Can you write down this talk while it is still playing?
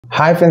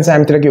Hi friends,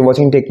 I'm Tilak. You're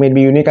watching Tech Made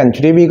Be Unique, and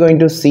today we're going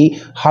to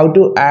see how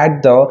to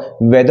add the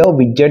weather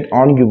widget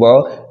on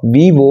your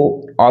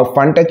Vivo or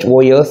FunTouch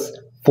OS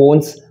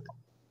phones.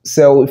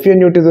 So if you're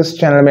new to this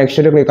channel, make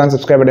sure to click on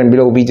subscribe button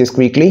below. We just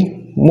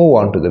quickly move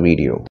on to the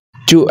video.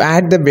 To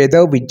add the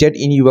weather widget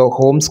in your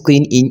home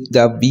screen in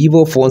the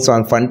Vivo phones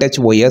on FunTouch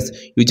OS,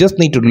 you just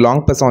need to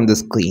long press on the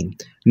screen.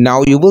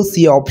 Now you will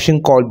see an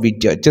option called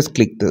widget. Just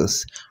click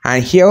this,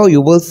 and here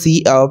you will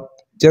see a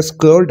just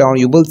scroll down.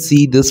 You will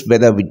see this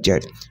weather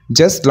widget.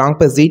 Just long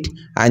press it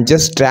and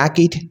just drag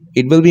it.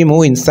 It will be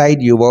moved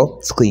inside your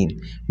screen.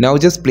 Now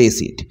just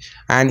place it,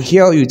 and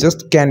here you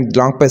just can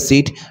long press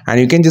it and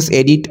you can just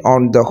edit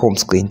on the home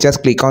screen.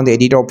 Just click on the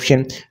edit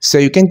option. So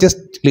you can just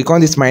click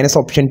on this minus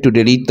option to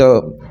delete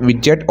the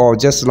widget, or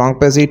just long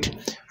press it.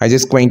 I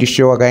just going to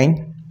show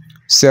again.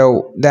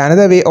 So the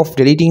another way of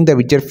deleting the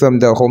widget from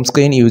the home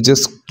screen, you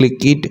just click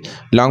it,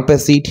 long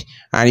press it,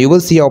 and you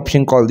will see an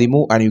option called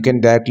remove, and you can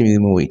directly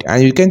remove it,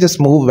 and you can just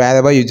move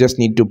wherever you just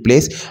need to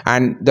place.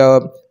 And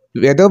the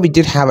weather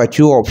widget have a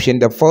two option.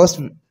 The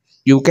first,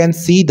 you can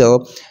see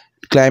the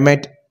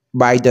climate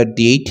by the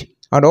date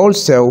and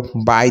also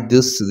by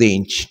this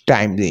range,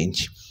 time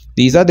range.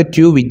 These are the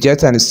two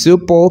widgets and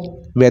super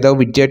weather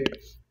widget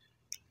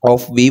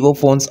of Vivo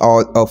phones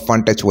or of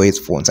FunTouch OS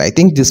phones. I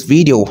think this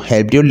video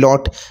helped you a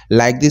lot.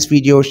 Like this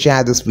video,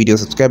 share this video,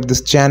 subscribe to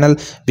this channel.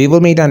 We will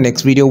meet our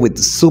next video with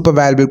super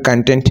valuable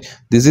content.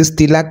 This is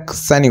Tilak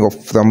signing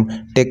off from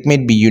Tech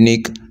Made Be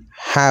Unique.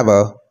 Have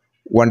a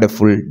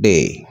wonderful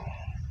day.